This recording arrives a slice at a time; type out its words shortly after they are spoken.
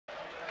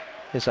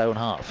his own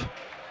half.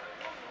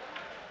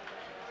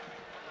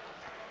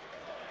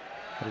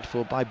 Headed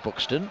forward by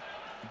Buxton.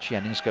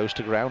 Jennings goes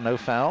to ground, no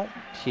foul.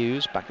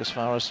 Hughes back as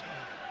far as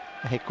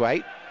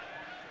Hickway.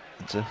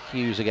 Into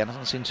Hughes again,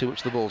 hasn't seen too much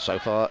of the ball so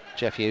far,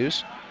 Jeff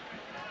Hughes.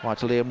 Right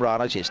to Liam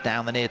Rado, it's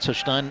down the near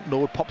touchline.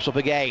 Norwood pops up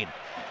again.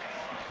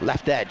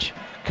 Left edge,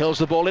 curls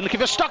the ball in, looking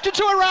for Stockton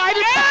to arrive.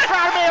 It's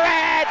Tranmere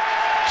ahead!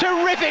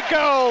 Terrific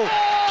goal!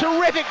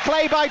 Terrific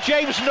play by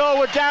James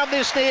Norwood down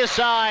this near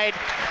side,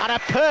 and a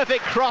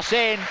perfect cross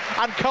in,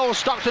 and Cole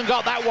Stockton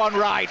got that one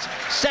right.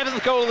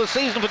 7th goal of the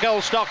season for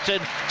Cole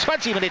Stockton.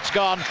 20 minutes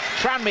gone.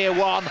 Tranmere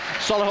 1,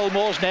 Solihull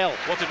Moors 0.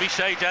 What did we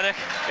say, Derek?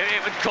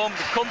 It would come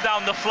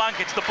down the flank.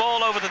 It's the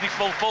ball over the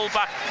default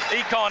fullback,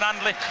 Econ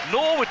Handley.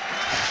 Norwood,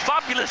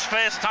 fabulous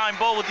first-time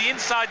ball with the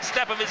inside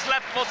step of his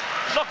left foot,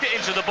 knocked it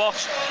into the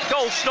box.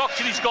 Cole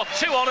Stockton, he's got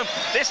 2 on him.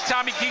 This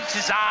time he keeps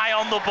his eye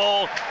on the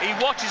ball. He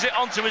watches it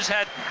onto his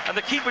head, and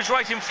the keeper's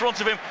right in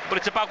front of him, but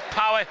it's about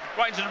power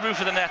right into the roof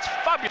of the net.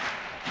 Fabulous.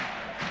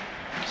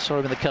 Saw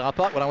him in the car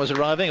park when I was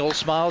arriving, all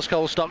smiles,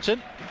 Cole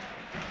Stockton.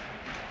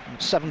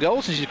 7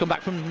 goals since he's come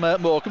back from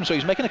Morecambe, so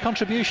he's making a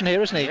contribution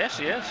here, isn't he? Yes,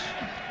 he is.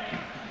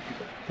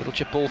 Little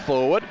chip ball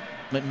forward,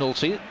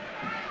 McNulty.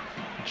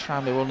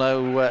 Tranmere will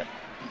know,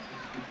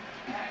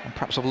 and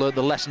perhaps have learned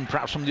the lesson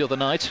perhaps from the other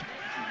night.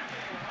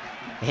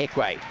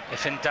 Hickway.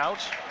 If in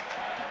doubt.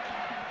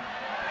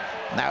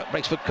 Now it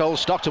breaks for Cole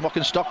Stockton. What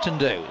can Stockton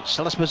do?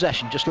 Still has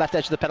possession, just left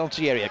edge of the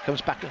penalty area.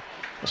 Comes back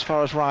as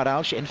far as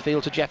Rideout,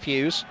 infield to Jeff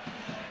Hughes.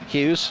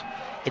 Hughes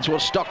in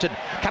towards Stockton.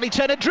 Can he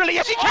turn and drill it?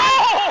 Yes, he can!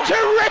 Oh!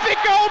 Terrific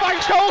goal by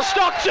Cole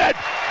Stockton!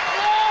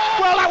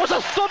 Well, that was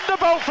a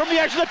thunderbolt from the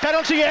edge of the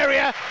penalty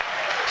area.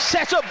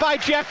 Set up by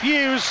Jeff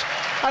Hughes.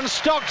 And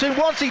Stockton,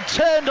 once he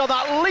turned on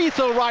that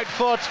lethal right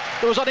foot,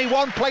 there was only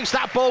one place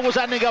that ball was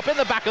ending up, in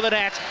the back of the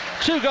net.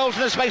 2 goals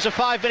in the space of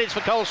 5 minutes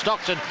for Cole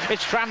Stockton.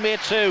 It's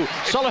Tranmere 2,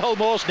 Solihull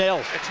Moors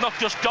 0. It's not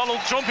just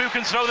Donald Trump who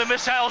can throw the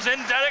missiles in,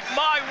 Derek,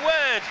 my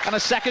word. And a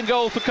 2nd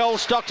goal for Cole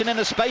Stockton in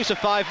the space of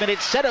 5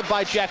 minutes, set up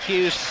by Jeff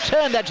Hughes,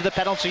 turned edge of the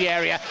penalty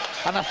area,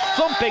 and a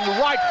thumping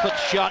right foot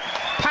shot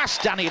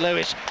past Danny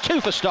Lewis. 2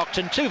 for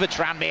Stockton, 2 for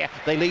Tranmere.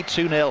 They lead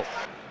 2-0.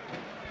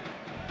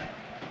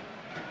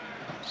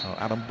 So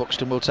Adam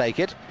Buxton will take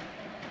it.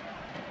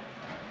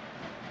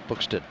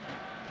 Buxton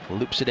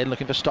loops it in,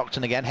 looking for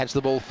Stockton again, heads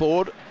the ball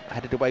forward,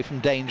 headed away from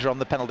danger on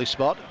the penalty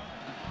spot.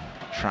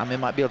 Tranmere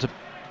might be able to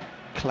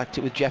collect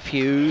it with Jeff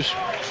Hughes.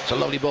 It's a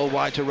lovely ball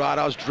wide to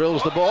Rados,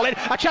 drills the ball in,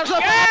 a chance at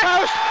the far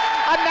post,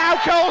 and now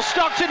Cole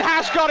Stockton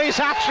has got his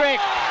hat-trick.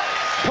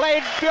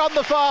 Played beyond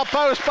the far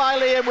post by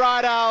Liam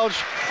Rideout,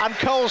 and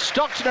Cole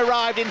Stockton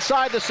arrived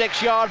inside the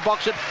 6-yard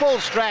box at full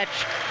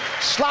stretch,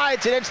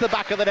 slides it into the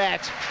back of the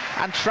net,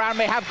 and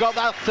Tranmere have got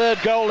that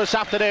 3rd goal this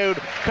afternoon.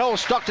 Cole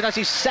Stockton has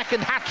his 2nd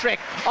hat-trick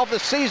of the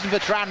season for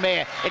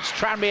Tranmere. It's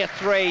Tranmere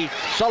 3,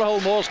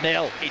 Solihull Moors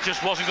 0. He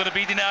just wasn't going to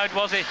be denied,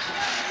 was he?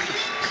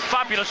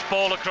 Fabulous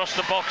ball across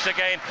the box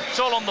again. It's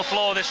all on the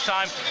floor this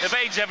time,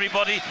 evades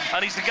everybody,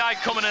 and he's the guy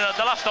coming in at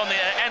the last on the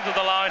end of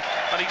the line,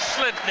 and he's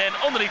slid in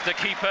underneath the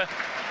keeper.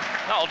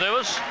 That'll do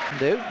us.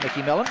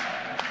 Mickey Mellon.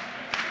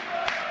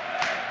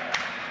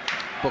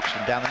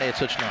 Buxton down the near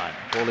touchline.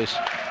 Ball is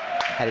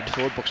headed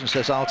forward. Buxton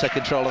says, I'll take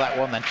control of that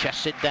one, then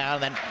chests it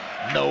down, then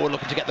Norwood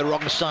looking to get the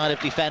wrong side of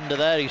defender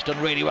there. He's done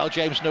really well,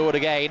 James Norwood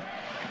again.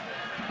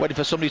 Waiting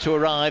for somebody to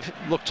arrive.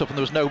 Looked up and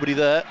there was nobody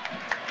there.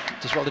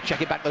 Just well to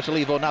check it back though to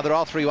Lee Vaughan. Now there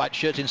are 3 white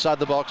shirts inside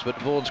the box, but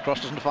Vaughan's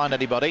cross doesn't find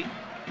anybody.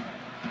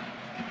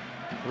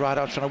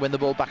 Rideout trying to win the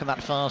ball back on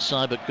that far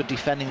side, but good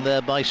defending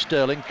there by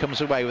Sterling.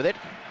 Comes away with it.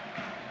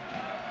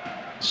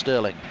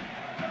 Sterling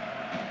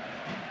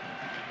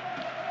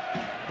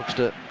looks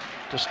to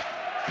just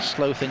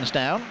slow things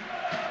down.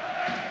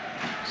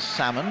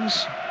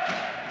 Salmons.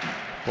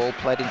 Ball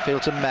played in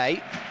field to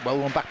May. Well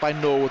won back by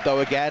Norwood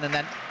though again, and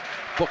then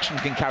Buxton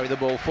can carry the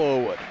ball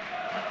forward.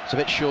 It's a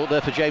bit short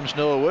there for James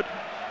Norwood.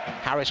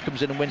 Harris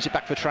comes in and wins it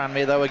back for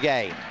Tranmere though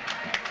again.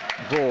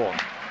 Vaughan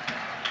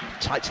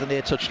tight to the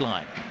near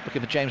touchline,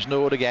 looking for James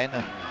Norwood again.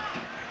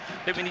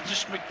 I mean, he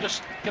just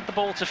get the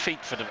ball to feet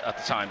at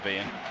the time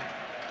being.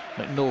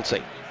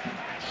 McNulty.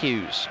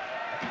 Hughes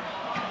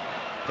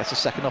gets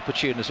a 2nd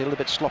opportunity. A little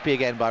bit sloppy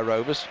again by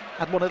Rovers.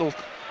 Had one little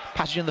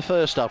passage in the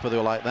first half where they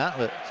were like that,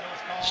 but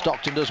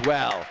Stockton does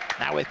well.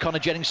 Now with Connor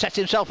Jennings, sets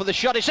himself for the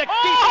shot. It's a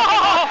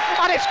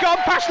and it's gone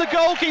past the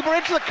goalkeeper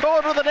into the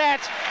corner of the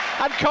net.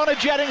 And Connor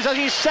Jennings has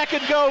his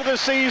 2nd goal of the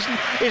season,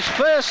 his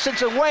 1st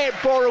since away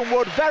at Boreham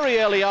Wood very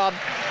early on.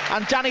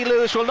 And Danny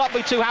Lewis will not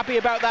be too happy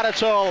about that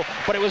at all.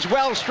 But it was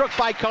well struck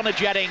by Connor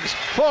Jennings.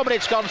 4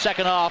 minutes gone,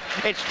 2nd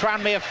half. It's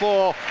Tranmere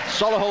 4,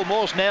 Solihull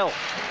Moors 0.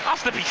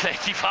 Has to be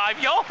 35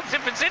 yards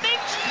if it's in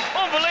it.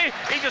 Unbelievable.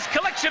 He just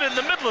collects it in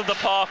the middle of the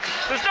park.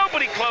 There's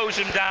nobody close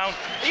him down.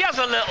 He has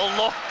a little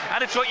look,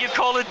 and it's what you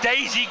call a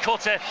daisy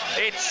cutter.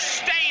 It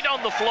stayed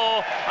on the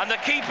floor, and the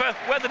keeper,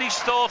 whether he's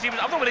thought he was,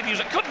 I don't know whether he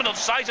was, it could have been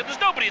unsighted. There's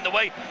nobody in the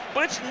way,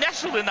 but it's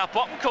nestled in that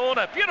bottom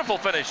corner. Beautiful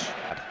finish.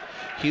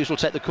 Hughes will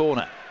take the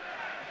corner.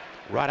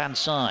 Right hand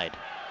side.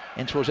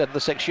 In towards the end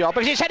of the 6-yard,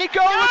 because it's headed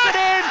goal, was it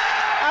in?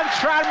 And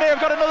Tranmere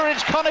have got another.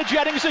 It's Connor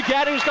Jennings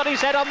again, who's got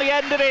his head on the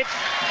end of it.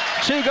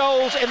 2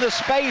 goals in the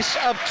space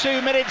of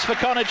 2 minutes for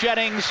Connor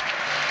Jennings.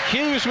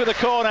 Hughes with a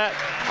corner,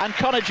 and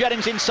Connor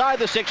Jennings inside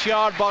the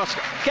 6-yard box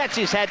gets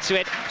his head to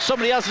it.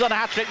 Somebody else is on a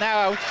hat-trick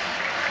now.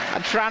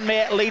 And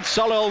Tranmere leads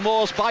Solihull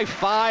Moors by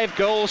 5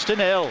 goals to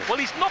 0. Well,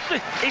 he's not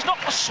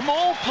a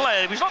small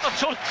player, he's not the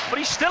tall, but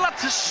he still had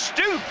to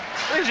stoop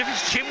as if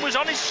his chin was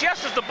on his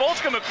chest as the ball's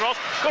come across,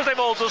 because they've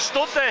all just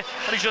stood there,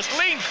 and he's just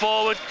leaned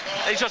forward.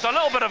 He's just a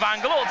little bit of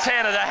angle, a little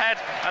turn of the head,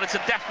 and it's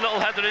a deft little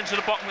header into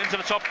the bottom, into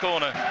the top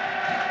corner.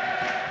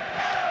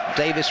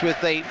 Davis with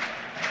the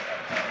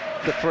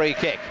free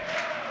kick.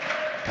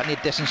 Plenty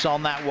of distance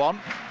on that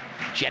one.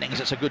 Jennings,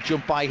 it's a good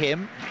jump by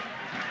him.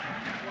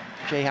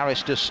 Jay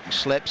Harris just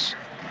slips.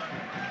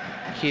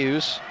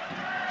 Hughes,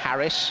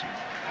 Harris.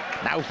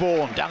 Now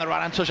Vaughan down the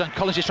right-hand touch, and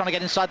Collins is trying to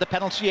get inside the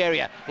penalty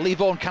area. Lee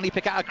Vaughan, can he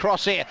pick out a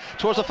cross here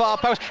towards the far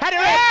post? Header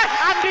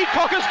in! Andy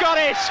Cook has got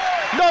it!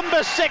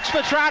 Number 6 for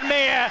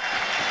Tranmere.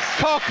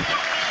 Cook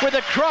with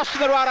a cross to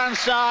the right-hand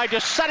side,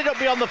 just set it up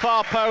beyond the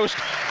far post,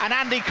 and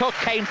Andy Cook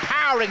came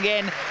powering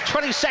in.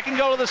 22nd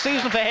goal of the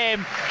season for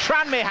him.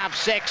 Tranmere have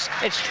 6.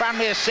 It's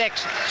Tranmere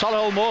 6,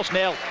 Solihull Moors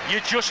 0. You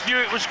just knew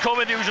it was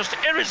coming. He was just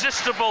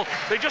irresistible.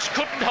 They just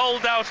couldn't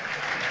hold out.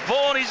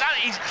 Vaughan, he's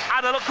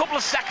had a couple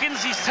of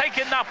seconds. He's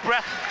taken that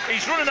breath.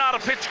 He's running out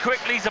of pitch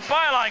quickly. He's a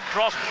byline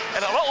cross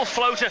and a little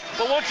floater.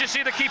 But once you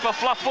see the keeper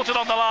flat-footed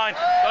on the line,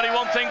 only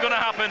one thing going to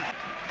happen.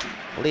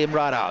 Liam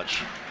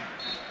Radaj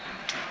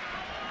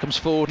comes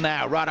forward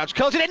now. Radaj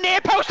curls it in near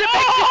post and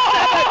makes it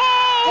 7.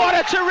 What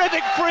a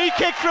terrific free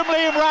kick from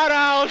Liam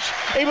Radaj.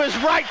 He was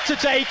right to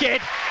take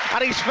it,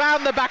 and he's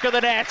found the back of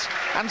the net.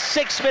 And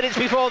 6 minutes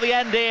before the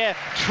end here,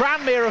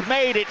 Tranmere have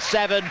made it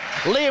 7.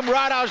 Liam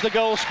Radaj the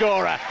goal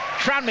scorer.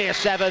 Tranmere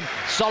 7,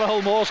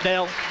 Solihull Moors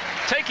 0.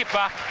 Take it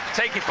back,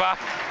 take it back,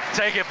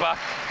 take it back.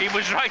 He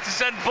was right to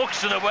send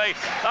Buxton away.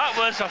 That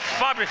was a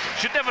fabulous.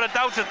 Should never have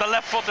doubted the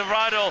left foot of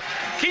Rydal.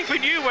 Keeper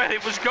knew where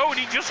it was going,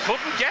 he just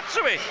couldn't get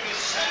to it.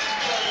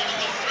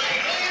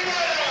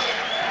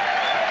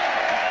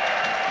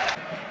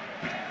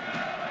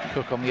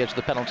 Cook on the edge of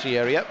the penalty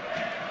area.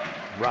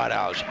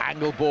 Rydal's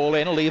angle ball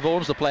in. Lee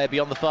Vaughan's the player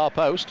beyond the far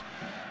post.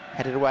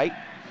 Headed away.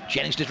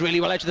 Jennings did really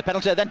well edge of the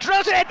penalty, then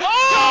drills it in.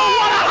 Oh,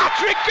 what a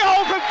hat-trick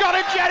goal from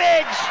Connor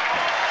Jennings!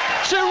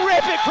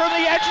 Terrific from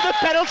the edge of the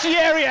penalty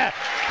area.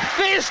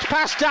 Fizzed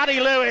past Danny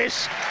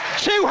Lewis.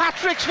 2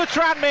 hat-tricks for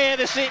Tranmere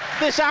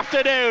this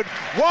afternoon.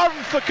 1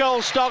 for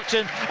Cole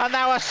Stockton, and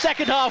now a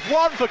second half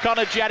 1 for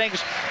Connor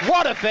Jennings.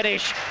 What a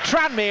finish.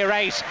 Tranmere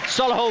ace,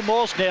 Solihull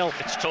Moors 0.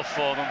 It's tough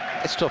for them.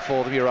 It's tough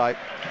for them, you're right.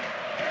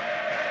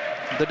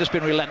 They've just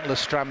been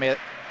relentless, Tranmere,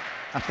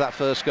 after that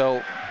first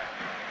goal.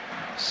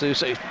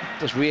 Sousa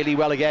does really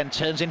well again,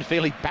 turns in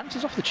field, he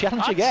bounces off the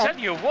challenge again. I tell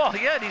you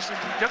what, yeah,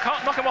 you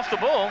can't knock him off the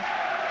ball.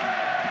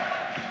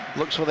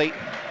 Looks for the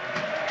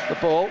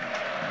ball,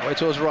 away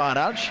towards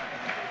Rydaj.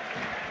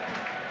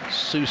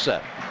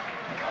 Sousa,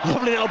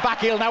 lovely little back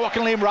heel. Now what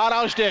can Liam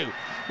Rydaj do?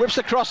 Whips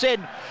the cross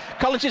in.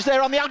 Collins is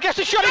there on the out, gets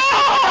a shot. It's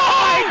number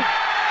 9!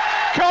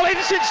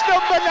 Collins, it's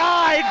number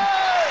 9.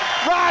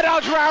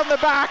 Rydaj round the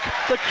back,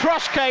 the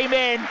cross came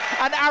in,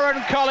 and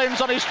Aaron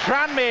Collins on his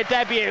Tranmere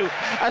debut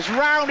has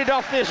rounded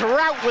off this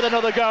rout with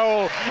another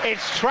goal.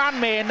 It's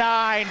Tranmere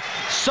 9,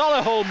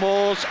 Solihull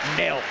Moors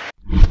 0.